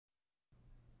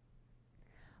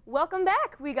Welcome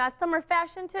back. We got summer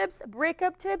fashion tips,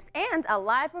 breakup tips, and a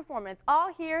live performance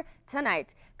all here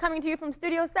tonight. Coming to you from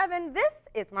Studio 7, this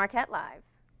is Marquette Live.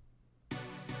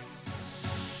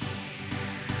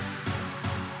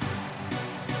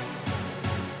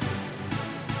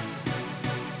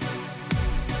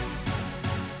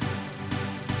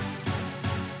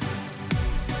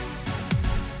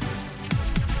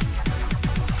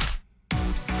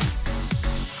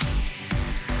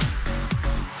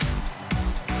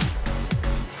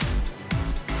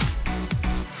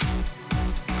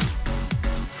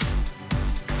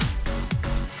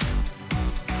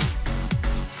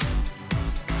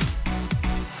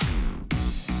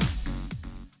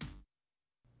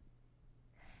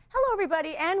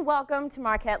 Everybody, and welcome to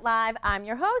Marquette Live. I'm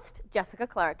your host, Jessica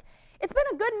Clark. It's been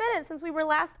a good minute since we were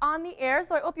last on the air,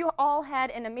 so I hope you all had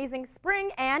an amazing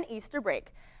spring and Easter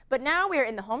break. But now we are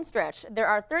in the home stretch. There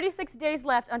are 36 days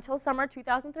left until summer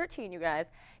 2013, you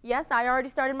guys. Yes, I already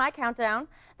started my countdown.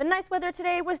 The nice weather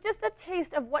today was just a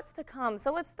taste of what's to come,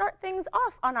 so let's start things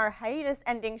off on our hiatus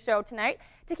ending show tonight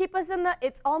to keep us in the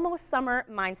it's almost summer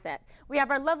mindset. We have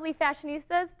our lovely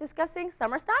fashionistas discussing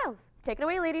summer styles. Take it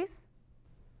away, ladies.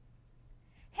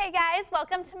 Hey guys,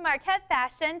 welcome to Marquette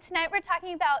Fashion. Tonight we're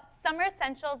talking about summer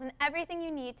essentials and everything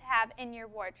you need to have in your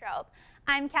wardrobe.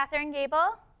 I'm Catherine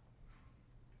Gable.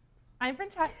 I'm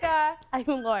Francesca. I'm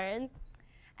Lauren.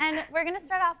 And we're going to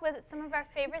start off with some of our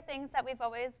favorite things that we've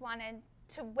always wanted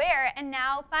to wear, and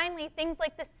now finally things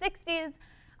like the 60s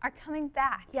are coming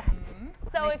back. Yes.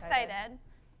 So excited.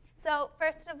 So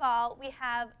first of all, we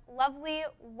have lovely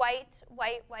white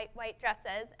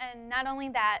dresses, and not only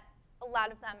that, a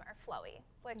lot of them are flowy,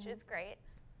 which is great.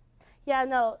 Yeah,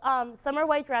 no, summer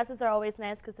white dresses are always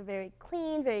nice because they're very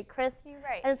clean, very crisp. You're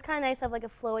right. And it's kind of nice to have like a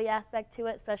flowy aspect to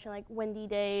it, especially like windy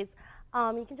days.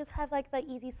 You can just have like that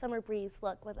easy summer breeze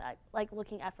look without like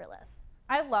looking effortless.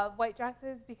 I love white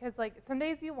dresses because like some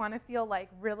days you want to feel like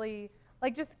really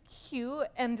like just cute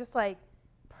and just like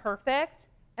perfect.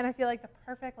 And I feel like the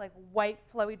perfect like white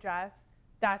flowy dress,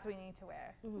 that's what you need to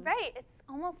wear. Mm-hmm. Right, it's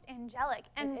almost angelic.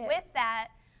 And with that,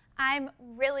 I'm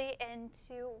really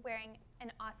into wearing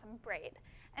an awesome braid.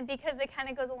 And because it kind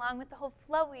of goes along with the whole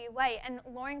flowy white, and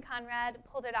Lauren Conrad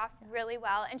pulled it off really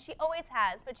well, and she always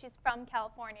has, but she's from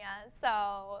California,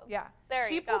 so yeah, there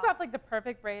she you go. pulls off like the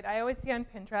perfect braid. I always see on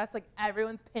Pinterest like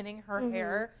everyone's pinning her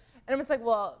hair, and I'm just like,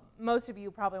 well, most of you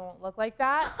probably won't look like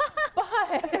that, but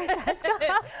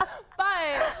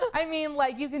I mean,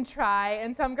 like you can try,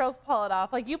 and some girls pull it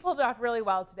off. Like you pulled it off really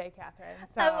well today, Catherine.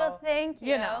 So well, thank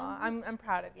you. You know, I'm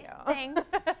proud of you. Thanks.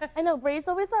 I know braids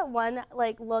always that one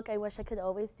like look I wish I could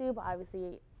always do, but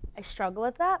obviously I struggle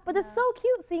with that. But it's so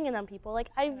cute seeing it on people. Like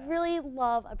I really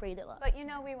love a braided look. But you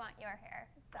know we want your hair,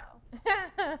 so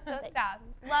stop.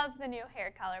 Love the new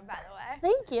hair color, by the way.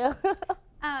 Thank you.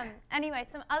 Anyway,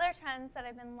 some other trends that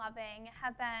I've been loving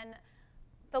have been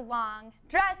the long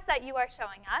dress that you are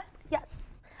showing us.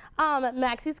 Yes.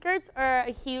 Maxi skirts are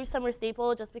a huge summer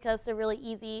staple just because they're really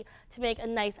easy to make a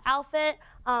nice outfit.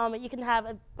 You can have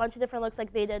a bunch of different looks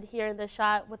like they did here in this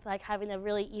shot with like having a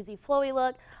really easy flowy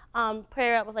look.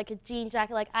 Pair it up with like a jean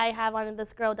jacket like I have on and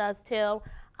this girl does too.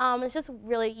 It's just a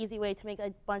really easy way to make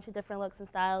a bunch of different looks and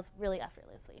styles really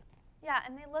effortlessly. Yeah,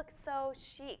 and they look so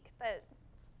chic, but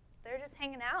they're just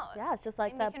hanging out. Yeah, it's just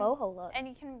like that boho look. And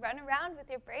you can run around with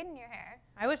your braid in your hair.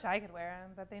 I wish I could wear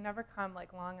them, but they never come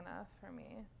like long enough for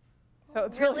me. So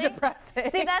it's really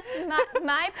depressing. See, that's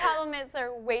my problem is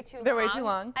they're way too long. They're way too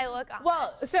long. I look Amish.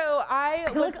 Well, so I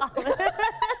was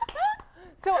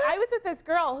with this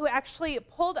girl who actually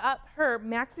pulled up her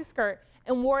maxi skirt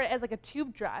and wore it as like a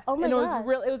tube dress. Oh my God.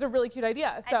 It was a really cute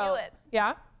idea. So I knew it.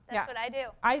 Yeah. That's what I do.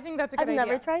 I think that's a good idea. I've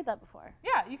never tried that before.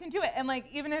 Yeah, you can do it. And like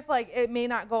even if like it may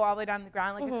not go all the way down to the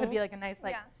ground, like it could be like a nice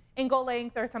like ankle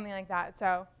length or something like that.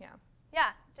 So yeah. Yeah,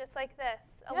 just like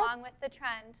this, along with the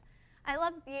trend. I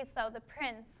love these though, the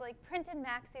prints. Like printed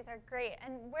maxis are great.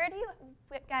 And where do you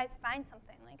guys find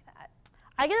something like that?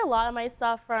 I get a lot of my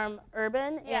stuff from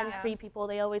Urban and Free People.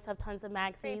 They always have tons of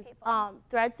maxis.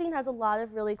 Threadstein has a lot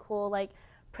of really cool like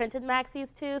printed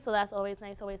maxis too, so that's always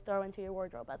nice. Always throw into your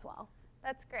wardrobe as well.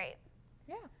 That's great.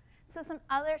 Yeah. So some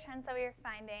other trends that we were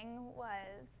finding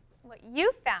was what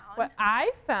you found. What I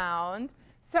found.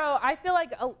 So I feel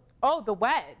like, the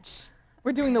wedge.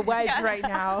 We're doing the wedge right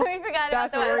now. We forgot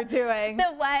about That's what we're doing.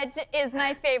 The wedge is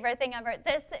my favorite thing ever.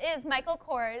 This is Michael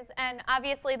Kors, and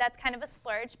obviously that's kind of a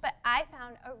splurge, but I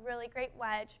found a really great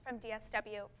wedge from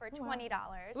DSW for $20.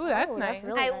 Ooh, that's nice.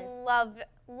 Really I nice.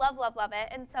 love it,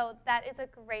 and so that is a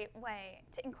great way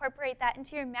to incorporate that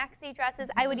into your maxi dresses.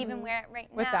 I would even wear it right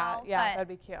now. With that, yeah, that'd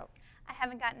be cute. I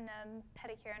haven't gotten a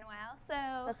pedicure in a while,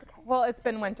 so. That's okay. Well, it's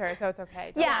been winter, so it's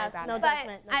okay. Don't worry about no it. but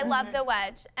judgment, no I love judgment. the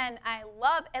wedge, and I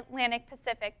love Atlantic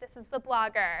Pacific. This is the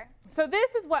blogger. So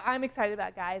this is what I'm excited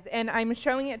about, guys, and I'm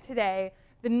showing it today,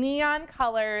 the neon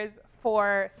colors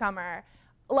for summer.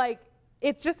 Like,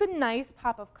 it's just a nice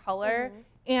pop of color,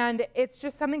 and it's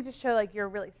just something to show like you're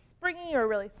really springy or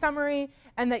really summery,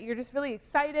 and that you're just really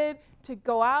excited to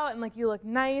go out and like you look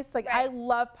nice. Like, I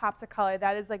love pops of color.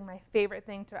 That is like my favorite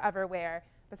thing to ever wear,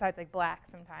 besides like black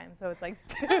sometimes, so it's like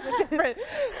two different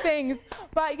things.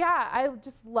 But yeah, I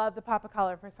just love the pop of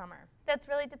color for summer. That's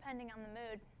really depending on the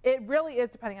mood. It really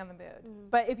is depending on the mood.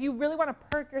 But if you really want to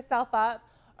perk yourself up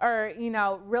or, you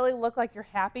know, really look like you're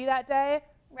happy that day,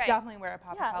 definitely wear a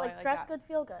pop of color like dress that. good,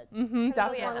 feel good. Definitely.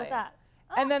 What's wrong with that?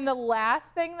 And then the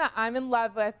last thing that I'm in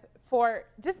love with for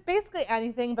just basically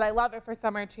anything, but I love it for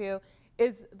summer too,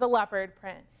 is the leopard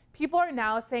print. People are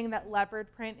now saying that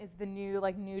leopard print is the new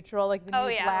like neutral, like the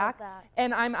new black.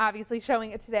 And I'm obviously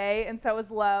showing it today, and so is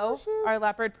Lo, our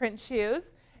leopard print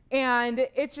shoes. And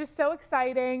it's just so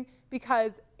exciting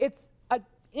because it's an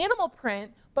animal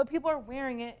print, but people are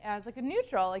wearing it as like a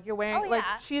neutral. Like you're wearing, like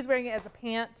she's wearing it as a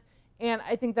pant, and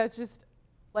I think that's just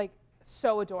like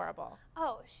so adorable.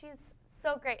 Oh, she's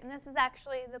so great. And this is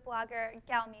actually the blogger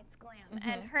Gal Meets Glam,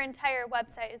 and her entire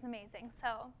website is amazing.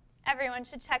 So everyone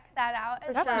should check that out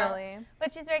as Definitely. well.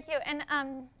 But she's very cute.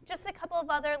 And just a couple of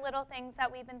other little things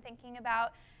that we've been thinking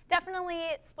about. Definitely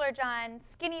splurge on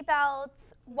skinny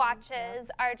belts. Watches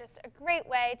are just a great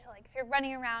way to, like, if you're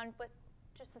running around with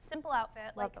just a simple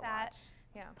outfit like that,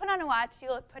 put on a watch, you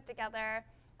look put together.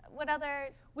 What other?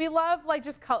 We love like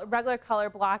just regular color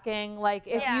blocking. Like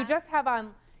if you just have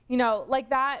on, you know, like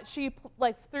that, she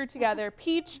like threw together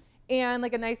peach and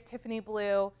like a nice Tiffany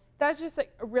blue. That's just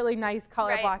like a really nice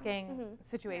color blocking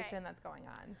situation that's going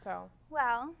on. So.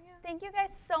 Well, thank you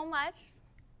guys so much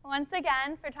once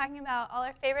again for talking about all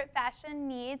our favorite fashion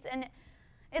needs. And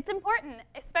it's important,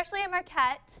 especially at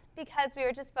Marquette, because we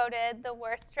were just voted the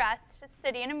worst dressed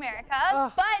city in America.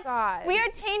 Oh, but God. we are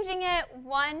changing it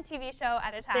one TV show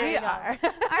at a time. There you are.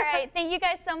 All right, thank you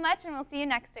guys so much, and we'll see you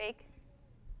next week.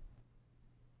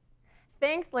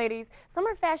 Thanks, ladies.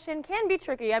 Summer fashion can be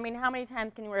tricky. I mean, how many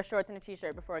times can you wear shorts and a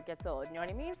t-shirt before it gets old? You know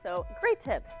what I mean? So, great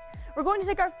tips. We're going to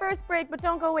take our first break, but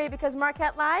don't go away because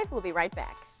Marquette Live will be right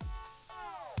back.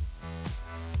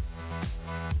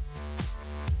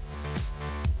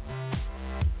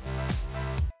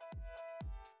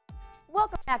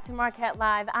 Welcome back to Marquette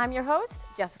Live. I'm your host,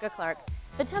 Jessica Clark.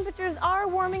 The temperatures are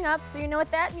warming up, so you know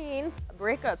what that means,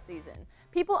 breakup season.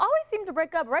 People always seem to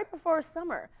break up right before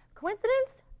summer.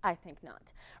 Coincidence? I think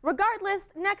not. Regardless,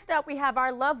 next up we have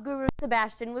our love guru,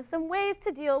 Sebastian, with some ways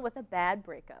to deal with a bad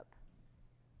breakup.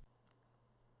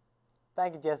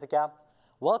 Thank you, Jessica.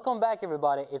 Welcome back,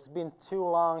 everybody. It's been too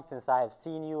long since I have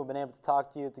seen you, been able to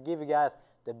talk to you, to give you guys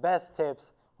the best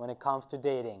tips when it comes to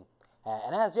dating.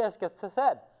 And as Jessica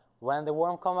said, when the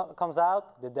worm comes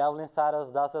out, the devil inside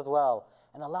us does as well.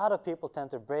 And a lot of people tend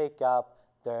to break up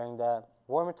during the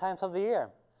warmer times of the year.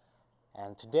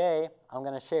 And today, I'm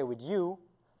going to share with you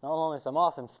not only some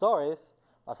awesome stories,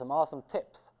 but some awesome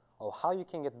tips of how you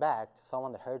can get back to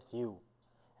someone that hurts you.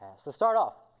 So start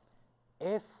off,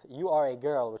 if you are a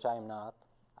girl, which I am not,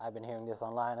 I've been hearing this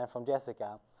online and from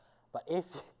Jessica, but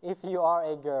if you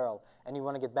are a girl and you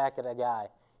want to get back at a guy,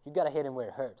 you got to hit him where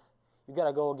it hurts. You got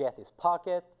to go get his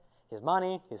pocket, his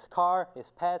money, his car,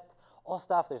 his pet, all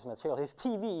stuff that's material, his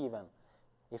TV even.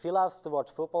 If he loves to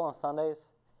watch football on Sundays,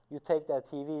 you take that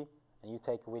TV and you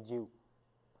take it with you.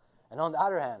 And on the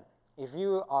other hand, if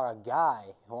you are a guy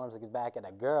who wants to get back at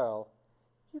a girl,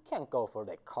 you can't go for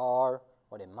the car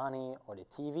or the money or the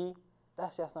TV.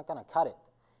 That's just not going to cut it.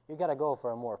 You got to go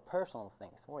for more personal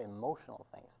things, more emotional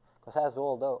things. Because as we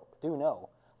all do know,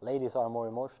 ladies are more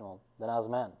emotional than us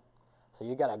men. So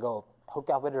you got to go hook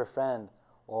up with your friend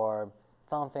or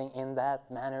something in that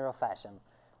manner of fashion.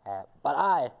 But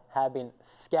I have been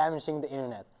scavenging the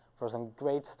internet for some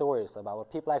great stories about what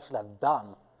people actually have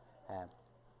done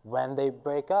when they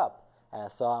break up.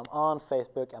 So I'm on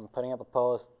Facebook, I'm putting up a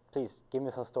post, please give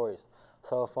me some stories.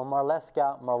 So for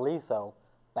Marleska Marliso,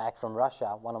 back from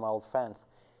Russia, one of my old friends,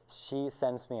 she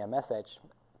sends me a message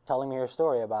telling me her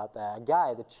story about a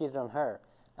guy that cheated on her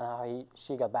and how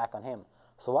she got back on him.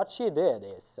 So what she did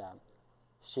is,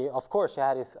 of course, she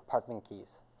had his apartment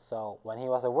keys. So when he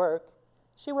was at work,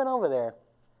 she went over there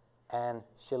and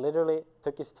she literally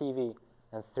took his TV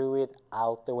and threw it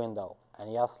out the window and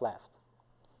he just left.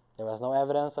 There was no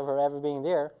evidence of her ever being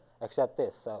there except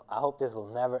this. So I hope this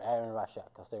will never air in Russia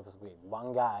because there was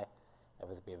one guy that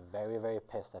was very, very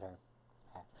pissed at her.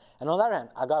 And on the other hand,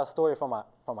 I got a story from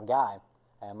a guy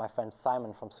my friend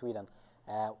Simon from Sweden,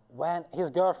 when his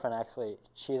girlfriend actually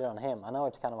cheated on him. I know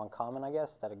it's kind of uncommon, I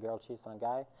guess, that a girl cheats on a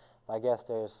guy, but I guess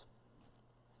there's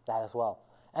that as well.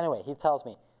 Anyway, he tells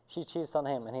me she cheats on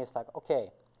him, and he's like,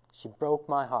 okay, she broke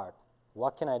my heart.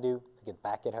 What can I do to get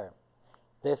back at her?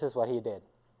 This is what he did.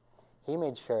 He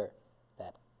made sure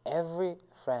that every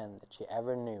friend that she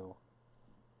ever knew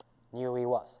who he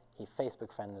was. He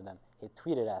Facebook friended them. He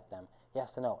tweeted at them.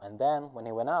 Yes to know. And then when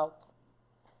he went out,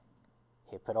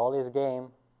 he put all his game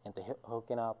into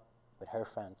hooking up with her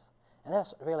friends. And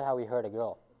that's really how he hurt a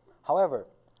girl. However,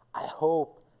 I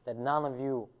hope that none of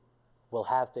you will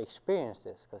have to experience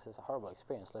this, because it's a horrible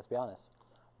experience, let's be honest.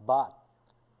 But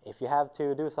if you have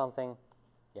to do something,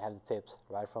 you have the tips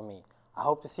right from me. I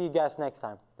hope to see you guys next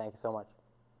time. Thank you so much.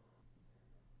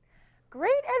 Great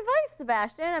advice,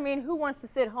 Sebastian. I mean, who wants to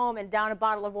sit home and down a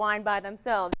bottle of wine by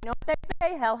themselves? You know what they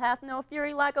say, hell hath no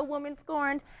fury like a woman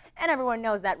scorned, and everyone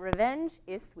knows that revenge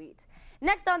is sweet.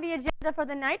 Next on the agenda for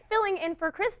the night, filling in for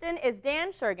Kristen, is Dan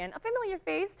Shergan, a familiar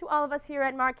face to all of us here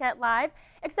at Marquette Live,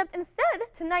 except instead,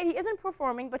 tonight he isn't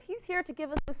performing, but he's here to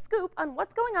give us the scoop on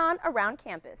what's going on around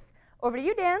campus. Over to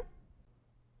you, Dan.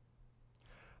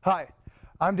 Hi,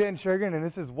 I'm Dan Shergan, and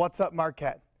this is What's Up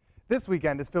Marquette. This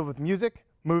weekend is filled with music,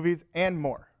 movies, and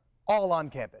more, all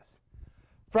on campus.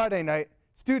 Friday night,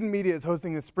 student media is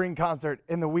hosting the spring concert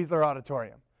in the Weisler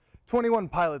Auditorium. 21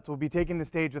 Pilots will be taking the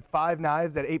stage with 5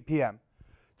 Knives at 8 p.m.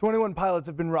 21 Pilots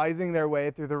have been rising their way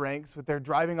through the ranks with their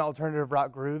driving alternative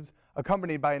rock grooves,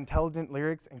 accompanied by intelligent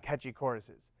lyrics and catchy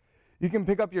choruses. You can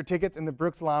pick up your tickets in the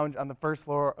Brooks Lounge on the first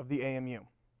floor of the AMU.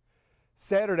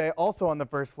 Saturday, also on the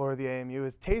first floor of the AMU,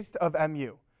 is Taste of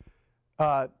MU.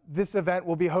 This event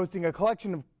will be hosting a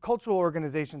collection of cultural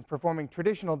organizations performing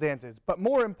traditional dances, but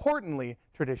more importantly,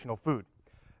 traditional food.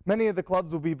 Many of the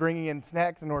clubs will be bringing in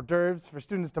snacks and hors d'oeuvres for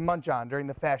students to munch on during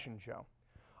the fashion show.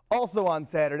 Also on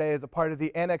Saturday, as a part of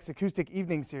the Annex Acoustic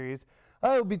Evening Series,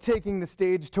 I will be taking the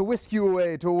stage to whisk you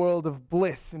away to a world of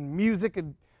bliss and music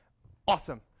and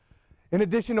awesome. In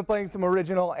addition to playing some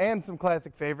original and some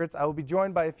classic favorites, I will be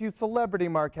joined by a few celebrity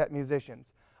Marquette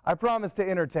musicians. I promise to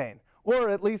entertain, or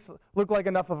at least look like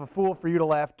enough of a fool for you to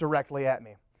laugh directly at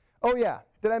me. Oh yeah,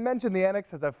 did I mention the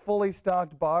Annex has a fully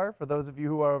stocked bar for those of you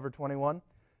who are over 21?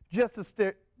 Just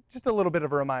a little bit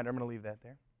of a reminder, I'm going to leave that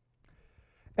there.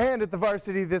 And at the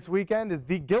Varsity this weekend is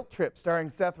The Guilt Trip, starring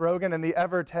Seth Rogen and the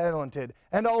ever-talented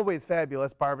and always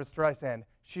fabulous Barbra Streisand.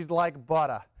 She's like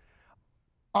butter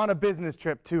on a business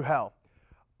trip to hell.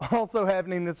 Also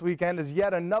happening this weekend is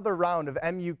yet another round of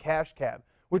MU Cash Cab,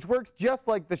 which works just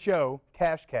like the show,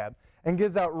 Cash Cab, and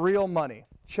gives out real money.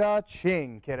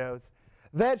 Cha-ching, kiddos.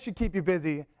 That should keep you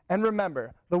busy. And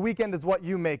remember, the weekend is what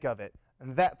you make of it.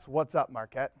 And that's What's Up,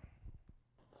 Marquette.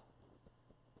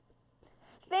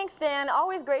 Thanks, Dan.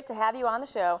 Always great to have you on the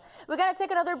show. We got to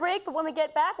take another break, but when we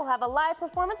get back, we'll have a live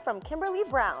performance from Kimberly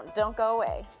Brown. Don't go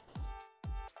away.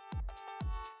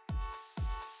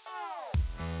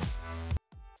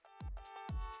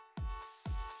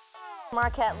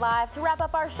 Marquette Live. To wrap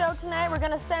up our show tonight, we're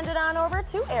going to send it on over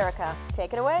to Erica.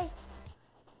 Take it away.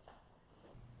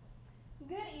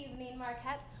 Good evening,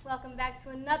 Marquette. Welcome back to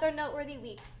another noteworthy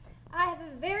week. I have a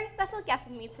very special guest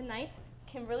with me tonight,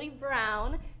 Kimberly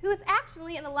Brown, who is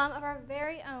actually an alum of our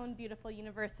very own beautiful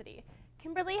university.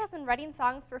 Kimberly has been writing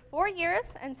songs for 4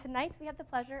 years, and tonight we have the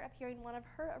pleasure of hearing one of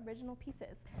her original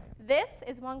pieces. This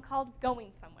is one called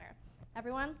Going Somewhere.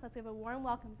 Everyone, let's give a warm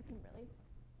welcome to Kimberly.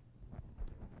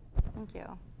 Thank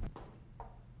you.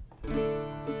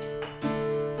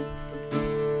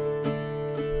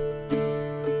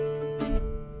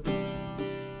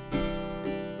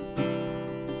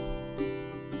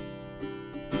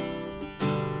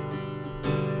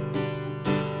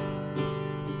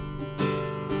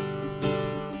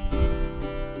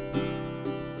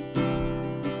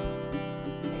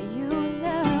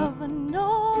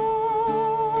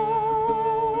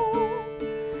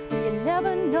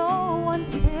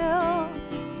 Until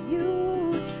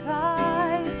you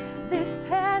try this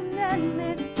pen and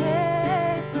this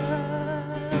paper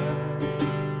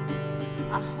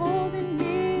are holding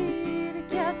me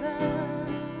together,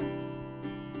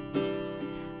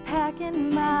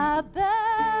 packing my bags,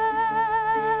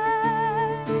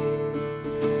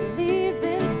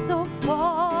 leaving so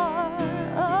far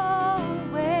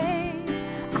away.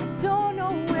 I don't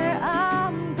know where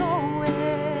I'm going,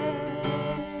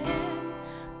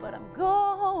 but I'm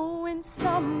going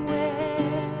somewhere.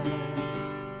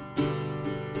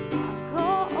 I'm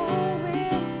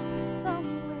going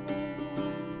somewhere.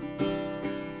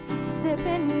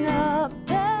 Zipping up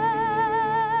bags,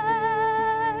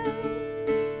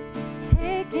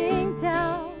 taking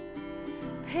down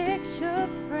picture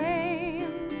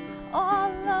frames.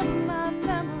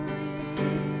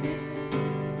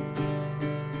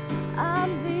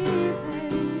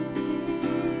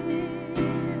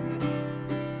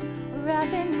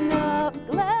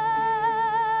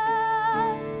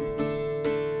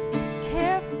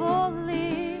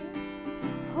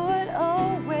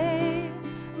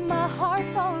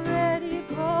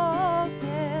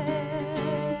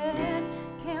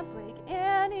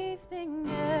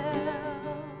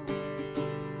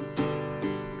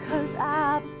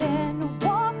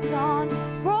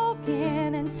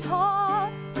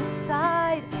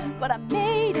 but I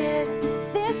made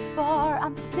it this far.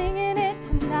 I'm singing it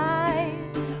tonight.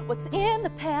 What's in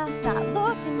the past, not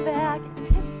looking back, it's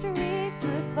history,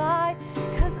 goodbye,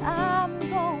 'cause I'm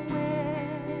going.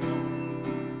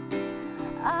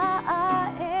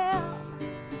 I am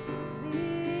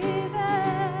leaving,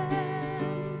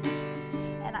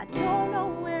 and I don't know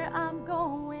where I'm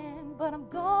going, but I'm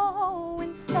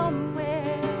going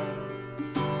somewhere.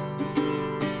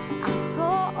 I'm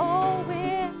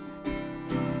going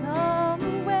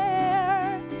somewhere,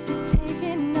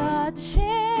 taking a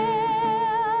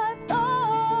chance,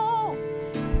 oh,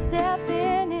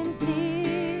 stepping in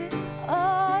the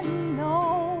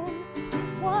unknown.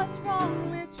 What's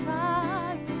wrong with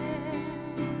trying,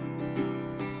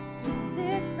 doing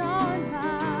this on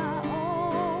my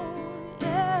own,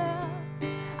 yeah.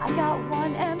 I got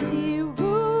one empty room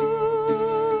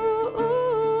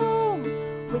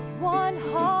with one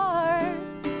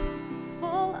heart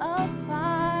full of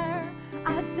fire.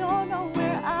 I don't know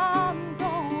where I'm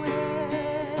going,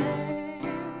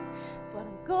 but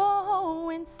I'm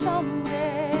going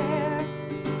somewhere.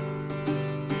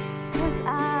 'Cause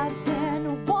I've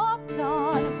been walked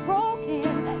on,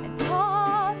 broken and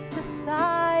tossed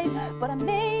aside, but I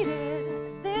made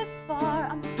it this far.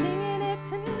 I'm singing it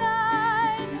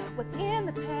tonight. What's in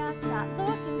the past, not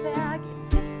looking back,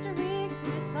 it's history,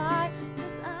 goodbye,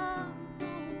 'cause I'm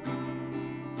going.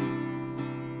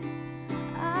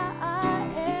 I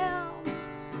am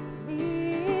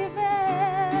leaving,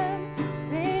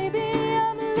 baby,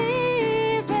 I'm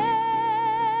leaving,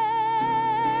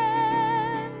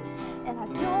 and I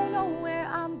don't know where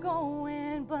I'm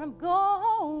going, but I'm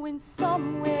going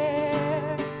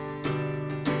somewhere.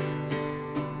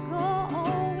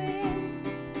 Going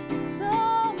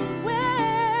somewhere,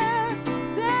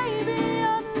 baby,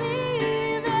 I'm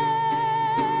leaving,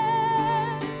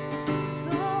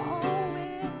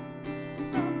 going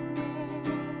somewhere.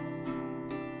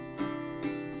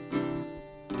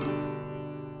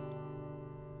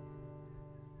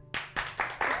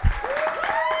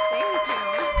 Thank you.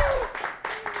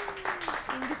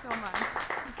 Thank you so much.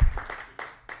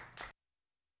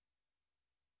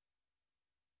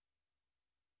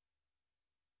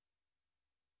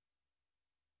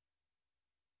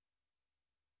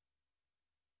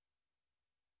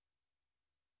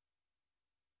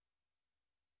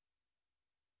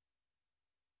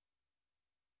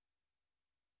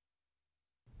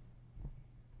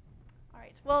 All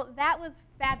right. Well, that was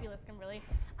fabulous, Kimberly.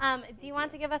 Do you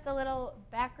want to give us a little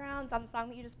background on the song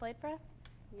that you just played for us?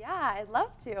 Yeah, I'd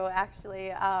love to,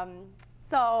 actually.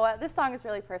 So this song is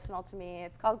really personal to me.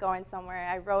 It's called Going Somewhere.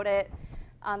 I wrote it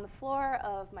on the floor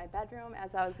of my bedroom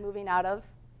as I was moving out of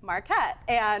Marquette.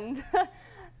 And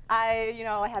I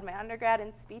had my undergrad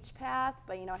in speech path,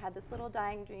 but, I had this little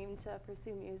dying dream to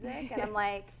pursue music. And I'm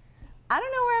like, I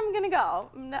don't know where I'm going to go.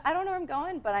 I don't know where I'm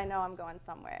going, but I know I'm going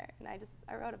somewhere. And I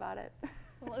wrote about it.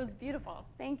 Well, it was beautiful.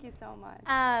 Thank you so much.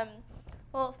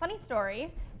 Well, funny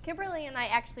story. Kimberly and I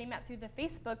actually met through the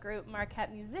Facebook group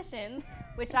Marquette Musicians,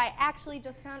 which I actually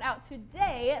just found out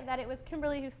today that it was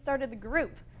Kimberly who started the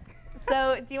group.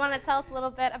 So do you want to tell us a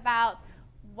little bit about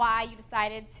why you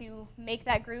decided to make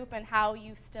that group and how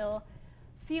you still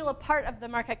feel a part of the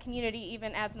Marquette community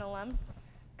even as an alum?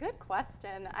 Good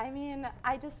question. I mean,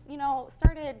 I just,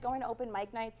 started going to open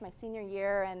mic nights my senior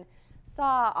year and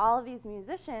saw all of these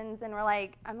musicians, and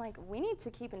I'm like, we need to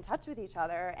keep in touch with each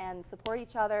other and support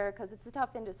each other because it's a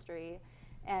tough industry,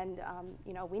 and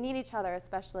we need each other,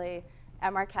 especially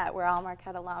at Marquette. We're all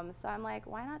Marquette alums, so I'm like,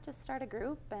 why not just start a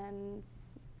group and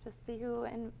just see who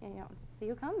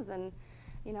comes, and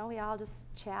we all just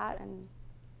chat and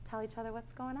tell each other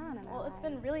what's going on in our lives. It's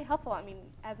been really helpful. I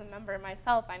mean, as a member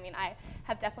myself, I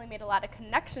have definitely made a lot of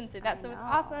connections through that, so it's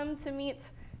awesome to meet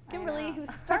Kimberly, who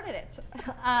started it.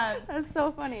 That's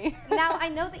so funny. Now, I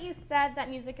know that you said that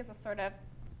music is a sort of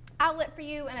outlet for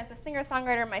you, and as a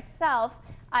singer-songwriter myself,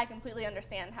 I completely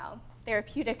understand how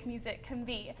therapeutic music can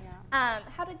be. Yeah.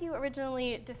 How did you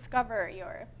originally discover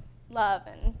your love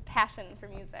and passion for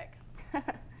music?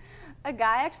 A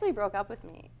guy actually broke up with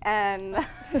me, and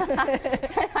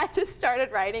I just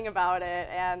started writing about it,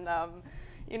 and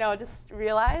just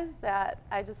realized that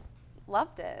I just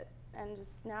loved it. And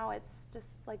just now it's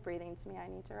just like breathing to me. I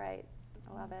need to write.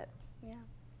 I love it. Yeah.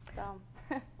 So.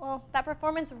 Well, that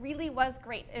performance really was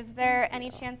great. Is there any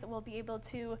chance that we'll be able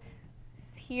to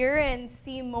hear and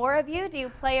see more of you? Do you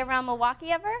play around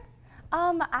Milwaukee ever?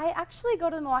 I actually go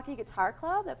to the Milwaukee Guitar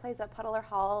Club that plays at Puddler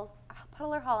Hall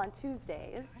on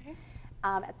Tuesdays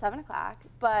at 7 o'clock.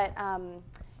 But I'm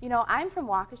from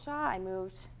Waukesha. I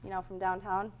moved from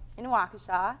downtown in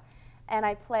Waukesha. And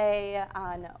I play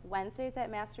on Wednesdays at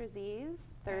Master Z's,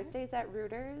 Thursdays at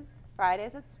Rooters,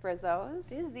 Fridays at Sprizzo's.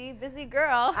 Busy, busy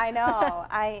girl. I know.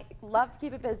 I love to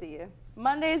keep it busy.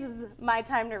 Mondays is my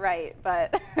time to write,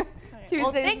 but Tuesdays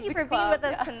well, thank is you the for club. being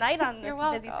with us tonight on this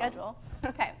You're busy welcome. schedule.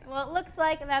 Okay, well, it looks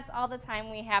like that's all the time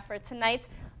we have for tonight.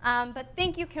 But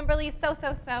thank you, Kimberly, so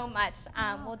much.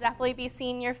 We'll definitely be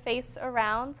seeing your face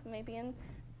around, maybe in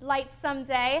lights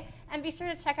someday. And be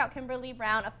sure to check out Kimberly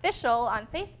Brown Official on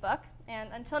Facebook. And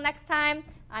until next time,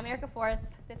 I'm Erica Forrest.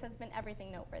 This has been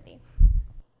Everything Noteworthy.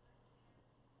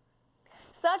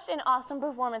 Such an awesome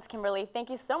performance, Kimberly. Thank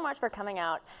you so much for coming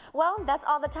out. Well, that's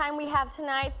all the time we have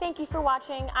tonight. Thank you for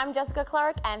watching. I'm Jessica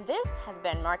Clark, and this has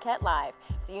been Marquette Live.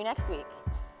 See you next week.